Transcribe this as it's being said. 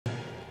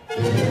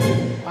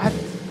What?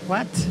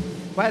 What?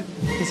 What?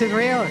 Is it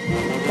real?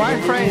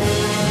 Wireframe?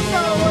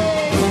 No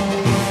way!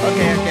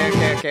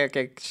 Okay.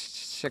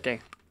 Okay.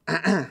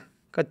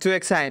 Got too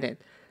excited.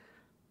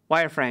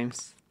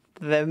 Wireframes.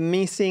 The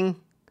missing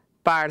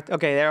part.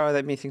 Okay, there are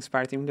the missing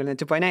parts in Blender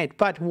 2.8.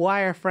 But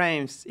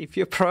wireframes, if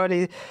you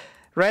probably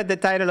read the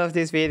title of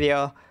this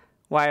video,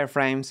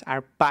 wireframes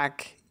are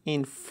back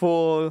in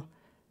full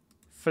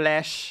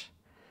flesh.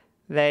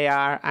 They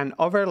are an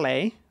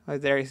overlay.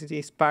 There is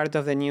this part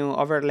of the new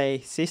overlay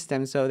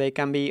system, so they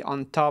can be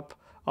on top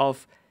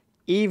of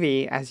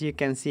Eevee, as you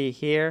can see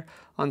here,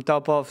 on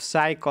top of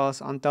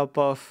cycles, on top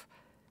of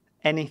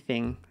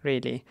anything,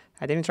 really.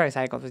 I didn't try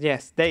cycles, but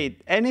yes,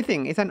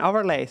 anything. It's an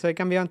overlay, so it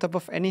can be on top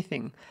of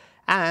anything.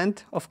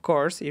 And, of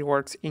course, it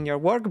works in your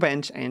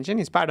Workbench engine.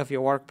 It's part of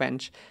your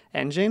Workbench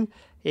engine.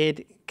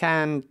 It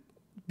can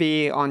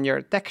be on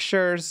your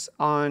textures,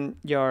 on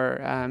your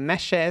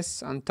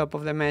meshes, on top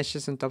of the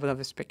meshes, on top of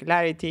the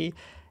specularity,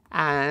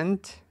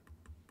 and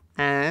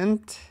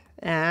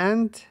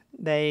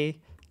they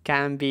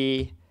can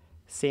be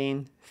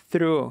seen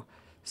through.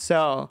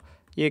 So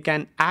you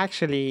can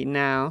actually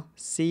now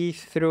see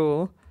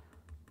through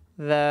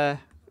the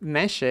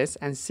meshes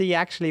and see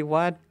actually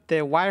what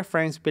the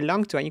wireframes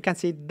belong to, and you can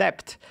see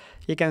depth.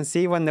 You can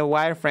see when the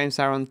wireframes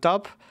are on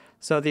top.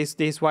 So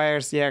these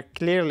wires here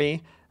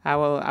clearly.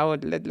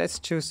 Let's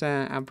choose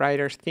a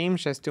brighter theme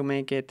just to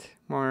make it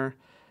more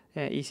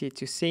easy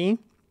to see.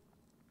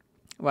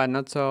 Well,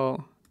 not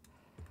so.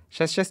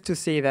 Just to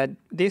see that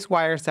these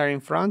wires are in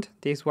front,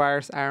 these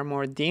wires are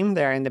more dim,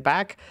 they're in the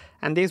back,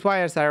 and these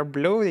wires are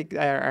blue,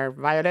 are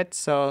violet,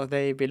 so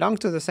they belong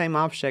to the same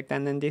object,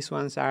 and then these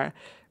ones are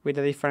with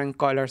a different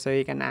color, so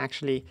you can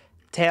actually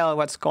tell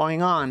what's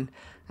going on.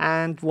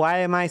 And why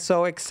am I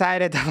so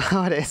excited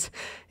about this?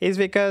 Is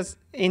because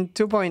in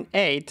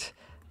 2.8,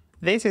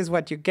 this is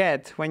what you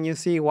get when you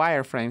see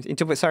wireframes. In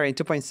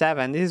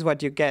 2.7, this is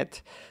what you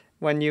get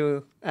when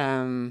you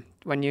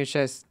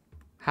just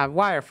have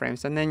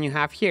wireframes, and then you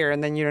have here,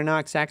 and then you don't know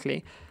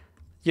exactly.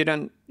 You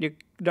don't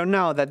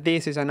know that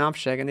this is an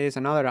object and this is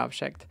another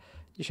object.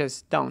 You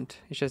just don't.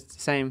 It's just the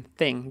same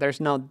thing. There's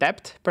no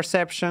depth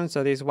perception,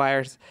 so these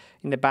wires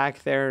in the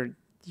back there,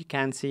 you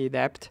can't see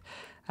depth.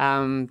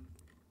 On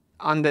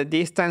the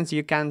distance,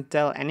 you can't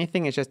tell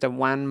anything. It's just a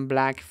one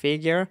black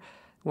figure.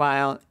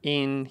 While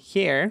in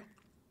here,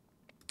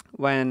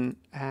 when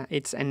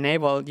it's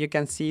enabled, you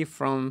can see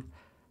from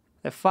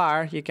the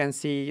far, you can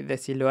see the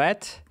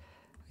silhouette.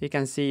 You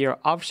can see your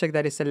object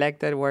that is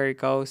selected, where it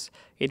goes.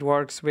 It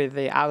works with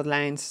the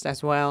outlines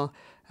as well.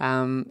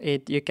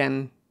 You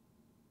can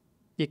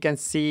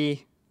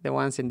see the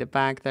ones in the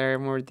back that are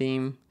more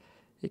dim.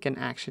 You can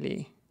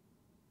actually.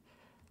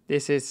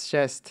 This is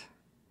just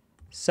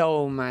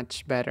so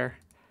much better.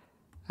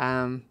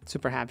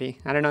 Super happy.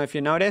 I don't know if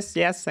you noticed.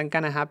 Yes, I'm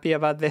kind of happy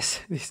about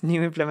this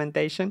new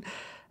implementation.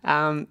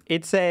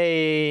 It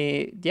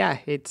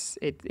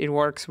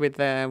works with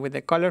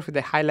the colors, with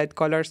the highlight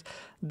colors.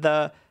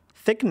 The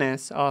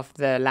thickness of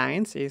the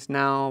lines is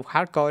now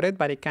hard-coded,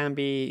 but it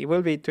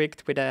will be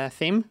tweaked with a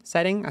theme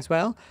setting as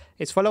well.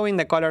 It's following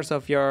the colors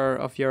of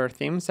your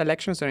theme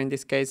selection. So in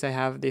this case, I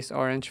have this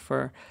orange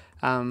for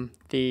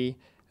the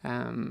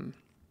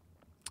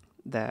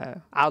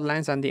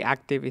outlines, and the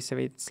active is a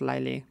bit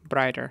slightly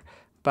brighter,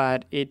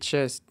 but it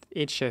just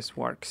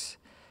works.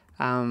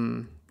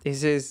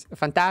 This is a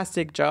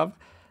fantastic job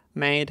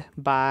made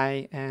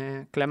by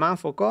Clément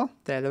Foucault,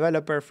 the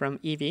developer from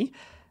Eevee,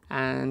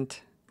 and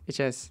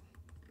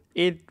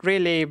it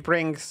really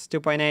brings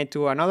 2.8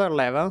 to another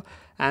level.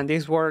 And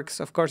this works,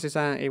 of course,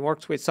 it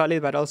works with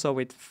solid, but also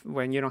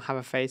when you don't have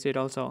a face, it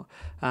also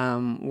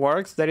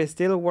works. There is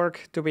still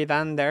work to be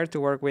done there to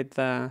work with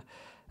better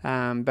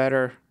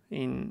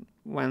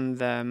when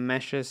the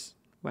meshes,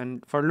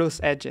 for loose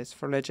edges,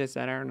 for edges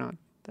that are not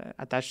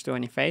attached to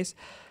any face.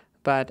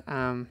 But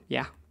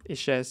yeah,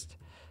 it's just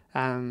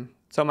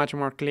so much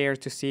more clear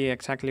to see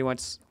exactly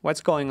what's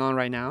going on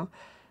right now.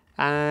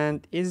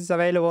 And it's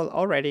available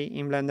already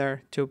in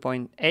Blender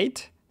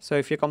 2.8. So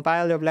if you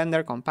compile your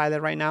Blender, compile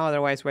it right now.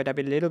 Otherwise, wait a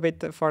little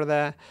bit for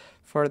the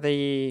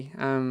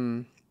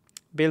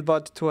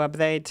buildbot to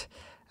update.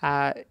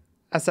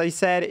 As I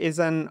said, is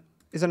an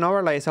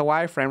overlay, it's a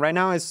wireframe. Right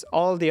now, it's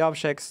all the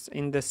objects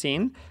in the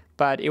scene,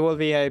 but it will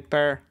be a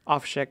per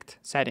object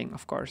setting.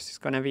 Of course, it's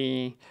going to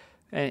be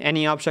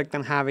any object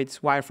can have its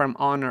wireframe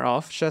on or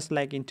off, just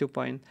like in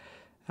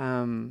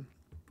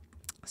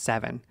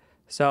 2.7.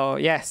 So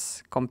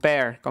yes,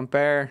 compare.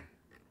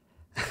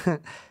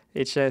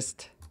 It's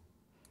just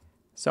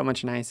so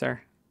much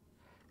nicer.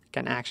 You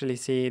can actually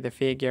see the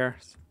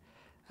figures.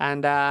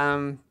 And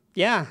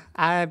yeah,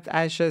 I'm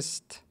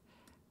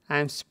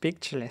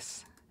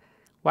speechless.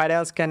 What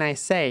else can I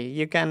say?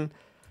 You can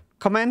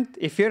comment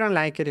if you don't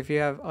like it, if you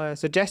have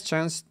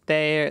suggestions.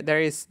 There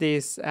is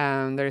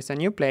a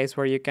new place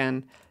where you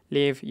can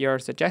leave your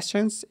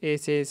suggestions.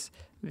 This is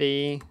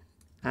the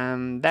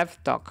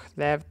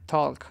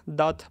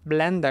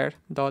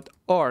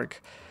devtalk.blender.org.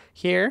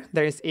 Here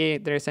there is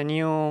a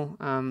new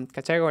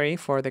category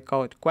for the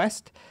code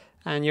quest.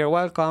 and you're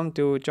welcome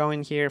to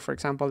join here. For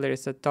example, there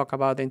is a talk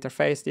about the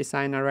interface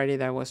design already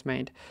that was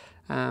made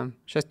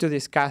just to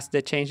discuss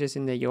the changes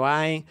in the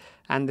UI,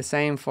 and the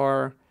same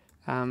for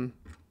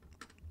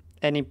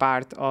any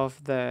part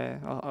of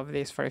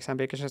this. For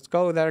example, you can just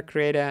go there,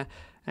 create a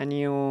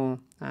new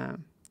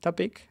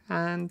topic,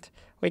 and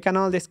we can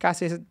all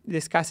discuss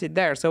it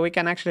there. So we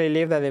can actually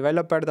leave the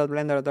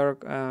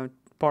developer.blender.org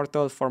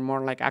portal for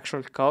more like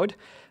actual code,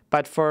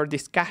 but for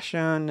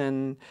discussion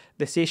and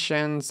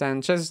decisions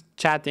and just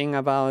chatting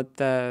about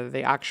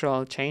the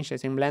actual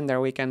changes in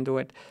Blender, we can do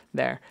it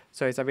there.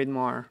 So it's a bit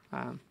more,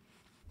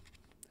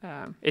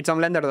 it's on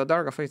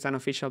blender.org, it's an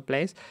official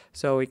place,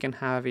 so we can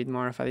have a bit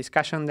more of a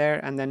discussion there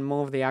and then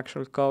move the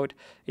actual code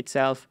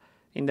itself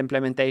in the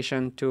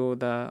implementation to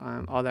the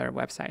other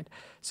website.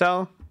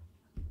 So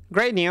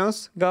great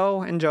news,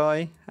 go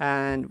enjoy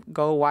and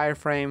go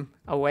wireframe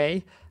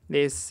away.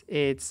 This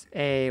is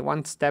a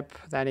one step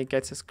that it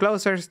gets us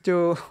closer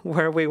to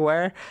where we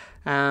were.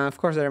 Of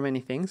course, there are many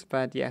things,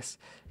 but yes,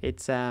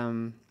 it's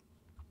a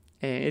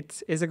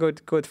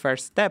good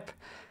first step.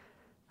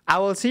 I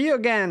will see you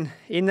again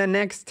in the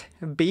next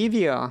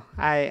video.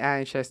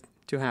 I just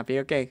too happy.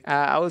 Okay,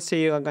 I will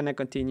see you. I'm gonna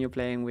continue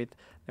playing with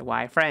the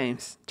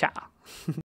wireframes. Ciao.